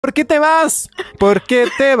¿Por qué te vas? ¿Por qué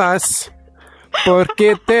te vas? ¿Por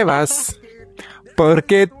qué te vas? ¿Por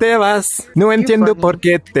qué te vas? No entiendo por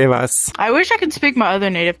qué te vas. I wish I could speak my other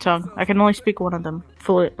native tongue. I can only speak one of them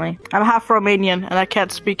fluently. I'm half Romanian and I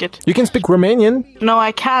can't speak it. You can speak Romanian? No,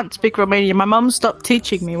 I can't speak Romanian. My mom stopped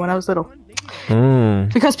teaching me when I was little.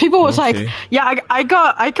 Because people was like, yeah, I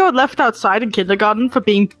got left outside in kindergarten for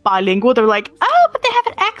being bilingual. They were like, oh, but they have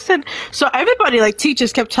an accent. So everybody, like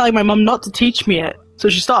teachers, kept telling my mom not to teach me it. So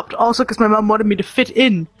she stopped. Also, because my mom wanted me to fit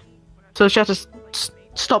in. So she had to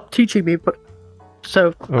stop teaching me, but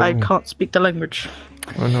so I can't speak the language.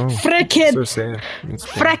 Oh no. Frickin' So sad.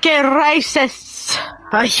 frickin' racists.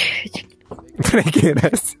 Frickin'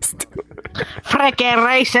 racist. Frickin'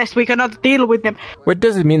 racist. We cannot deal with them. What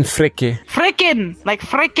does it mean, frickin'? Frickin', like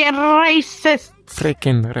frickin' racist.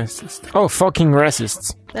 Frickin' racist. Oh, fucking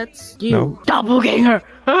racists. That's you, No. doppelganger.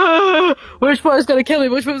 Which one is gonna kill me?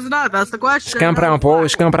 Which one's not? That's the question. Je comprends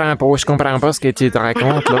pas ce que tu te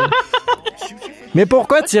racontes, là. Mais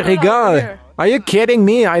pourquoi tu rigoles? Are you kidding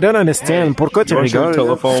me? I don't understand. Pourquoi tu rigoles?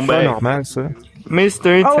 C'est pas normal, ça.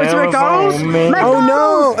 Mr. Telephone Man. Oh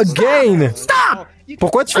no! Again! Stop!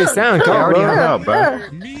 Pourquoi tu fais ça encore, là?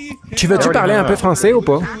 Tu veux-tu parler un peu français ou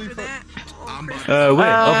pas? Ouais,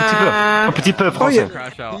 un petit peu français.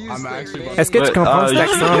 Est-ce que tu comprends cet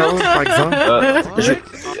accent-là, par exemple?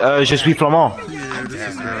 Je suis flamand.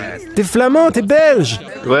 T'es flamand, t'es belge!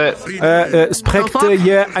 Ouais. Spreekt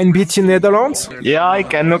je een beetje Nederlands? Ja, ik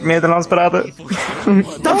kan ook Nederlands praten.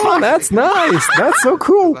 Oh, that's nice! That's so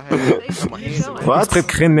cool! What? Ik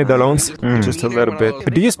spreek geen Nederlands. Just a little bit.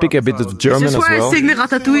 But do you speak a bit of German Is as this where I well? sing the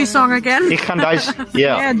Ratatouille song again? Ik kan Duits.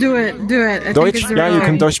 Ja. Yeah, do it, do it. I think Deutsch? it's the Ja, right je way.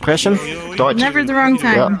 kunt Deutsch sprechen? Deutsch. Never the wrong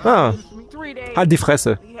time. Ah. Halt die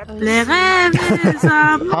Fresse. Les rêves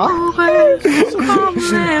amoureux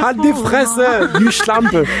sont les Halt die Fresse, du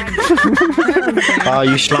Schlampe. Ah,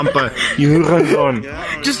 you schlampe. You hurensohn.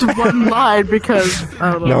 Just one line because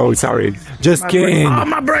No, sorry. Just kidding.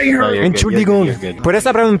 my brain hurts. Entschuldigung. ¿Puedes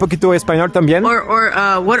hablar un poquito español también? Or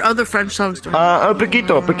what other French songs do we have? Un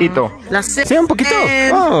poquito. Sí, un poquito.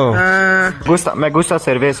 Oh. Me gusta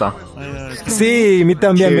cerveza. Sí, a mí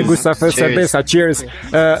también me gusta hacer Cheers. cerveza. Cheers.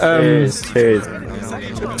 Cheers.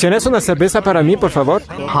 ¿Tienes una cerveza para mí, por favor?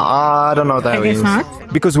 I don't know what that I guess means. not.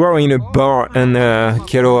 Because we're in a bar and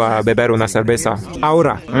quiero beber una cerveza.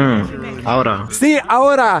 Ahora. Ahora. Sí,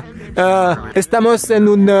 ahora. Estamos en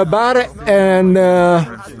un bar and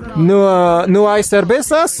no hay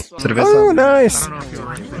cervezas. Cerveza. Oh, nice.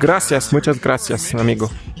 Gracias, muchas gracias, amigo.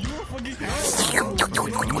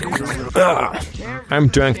 I'm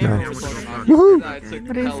drunk now.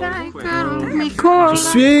 Je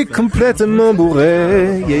suis complètement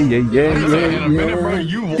bourré. Yeah.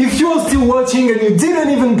 If you're still watching and you didn't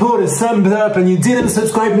even put a thumbs up and you didn't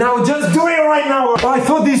subscribe now, just do it right now. I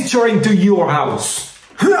thought this touring to your house.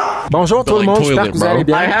 Bonjour tout le monde, j'espère que vous allez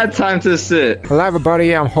bien. I had time to sit. Hello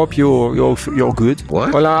everybody, I hope you're good.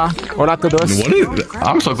 What? Hola todos. What is?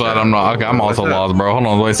 I'm so glad I'm not. Okay, I'm also lost, bro. Hold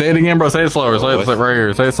on, wait. Say it again, bro. Say it slower. Say it right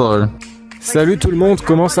here. Say it slower. Salut tout le monde,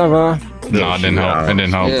 comment ça va? No, it didn't help. It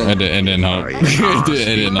didn't help. Yeah. It didn't help. It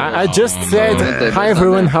didn't help. I just said, hi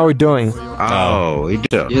everyone, how are you doing? Oh, you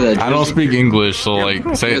do. You're that I don't speak English, so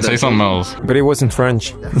like, say something else. But it was in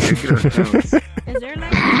French.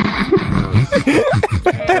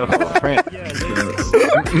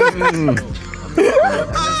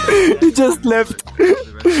 He just left.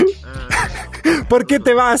 ¿Por qué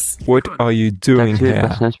te vas? What are you doing here?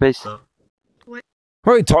 Personnage space.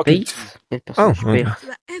 Why are you talking? Oh, Super.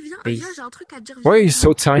 why are you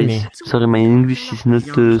so tiny? Sorry, my English is not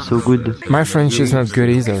so good. My French is not good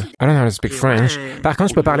either. I don't know how to speak French. Par contre,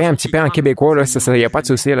 je peux parler un petit peu en québécois, là. Ça, y a pas de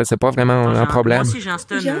souci, là. C'est pas vraiment un problème.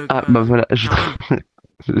 Ah, bah voilà,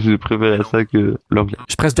 je préférais ça que l'anglais.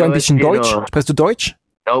 Sprichst du ein bisschen Deutsch? Sprichst du Deutsch?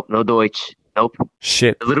 Nope, no Deutsch. Nope.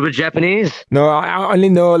 Shit. A little bit Japanese. No, I only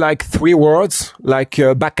know like 3 words, like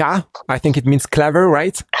baka. I think it means clever,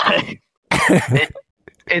 right?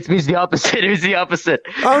 It means the opposite. It means the opposite.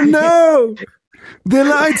 Oh no! They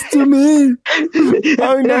lied to me!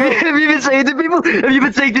 Oh no! Have you been saying to people? Have you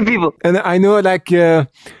been saying to people? And I know like,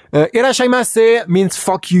 irashaimase means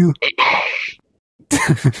fuck you.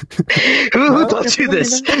 Who taught you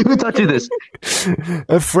this? Who taught you this?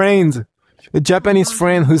 A friend. A Japanese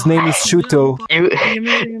friend whose name is Shuto.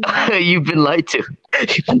 You've been lied to.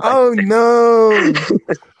 Oh no!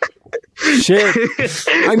 Shit.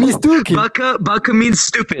 I mistook it. Baka means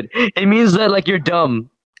stupid. It means that like you're dumb.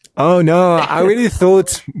 Oh no, I really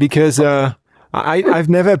thought because I've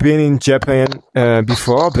never been in Japan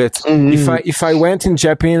before, but if I went in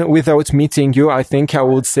Japan without meeting you, I think I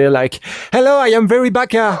would say like, "Hello, I am very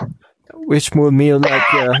baka." which will mean like,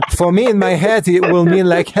 for me in my head, it will mean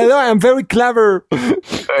like, hello, I'm very clever.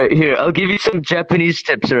 Alright, here, I'll give you some Japanese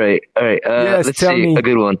tips, alright? Alright, Yes, let's tell see, me. a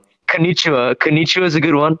good one. Konnichiwa. Konnichiwa is a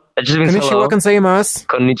good one. It just means Konnichiwa hello. gozaimasu.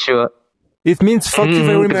 Konnichiwa. It means fuck you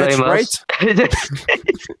very much, right?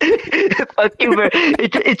 Fuck you very.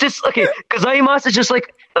 It's just okay. Gozaimasu is just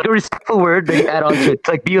like a respectful word that you add on to it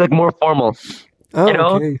to like be like more formal. Oh, You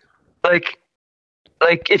know? okay.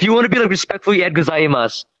 Like if you want to be like respectful, you add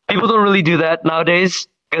gozaimasu. People don't really do that nowadays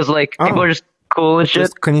because like people are just cool and shit.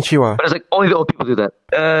 Just konnichiwa. But it's like only the old people do that.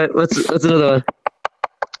 What's another one?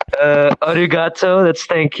 Arigato. That's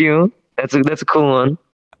thank you. That's a cool one.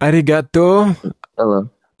 Arigato. Hello.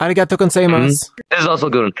 Arigato gozaimasu. This is also a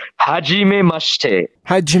good one. Hajime mashite.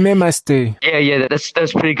 Hajime maste. Yeah. That's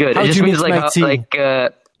pretty good. How'd It just you means mix like my tea?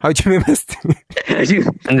 Hajime maste.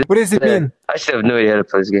 What does it mean? I still have no idea how to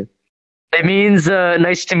play this game. It means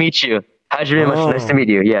nice to meet you. Hajime mashite. Nice to meet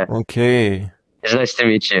you. Yeah. Okay. It's nice to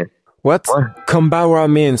meet you. What kombawa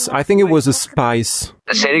means? I think it was a spice.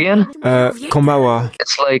 Say it again. Kombawa.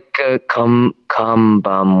 It's like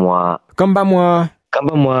kambamwa. Kombamwa.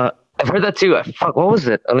 Kambamwa. I've heard that too. Fuck, what was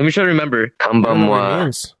it? Let me try to remember. I don't know what it Kambamwa.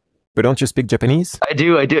 means. But don't you speak Japanese? I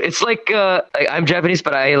do. It's like I'm Japanese,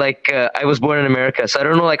 but I was born in America, so I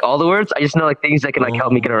don't know like all the words. I just know like things that can like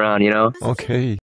help me get around, you know? Okay.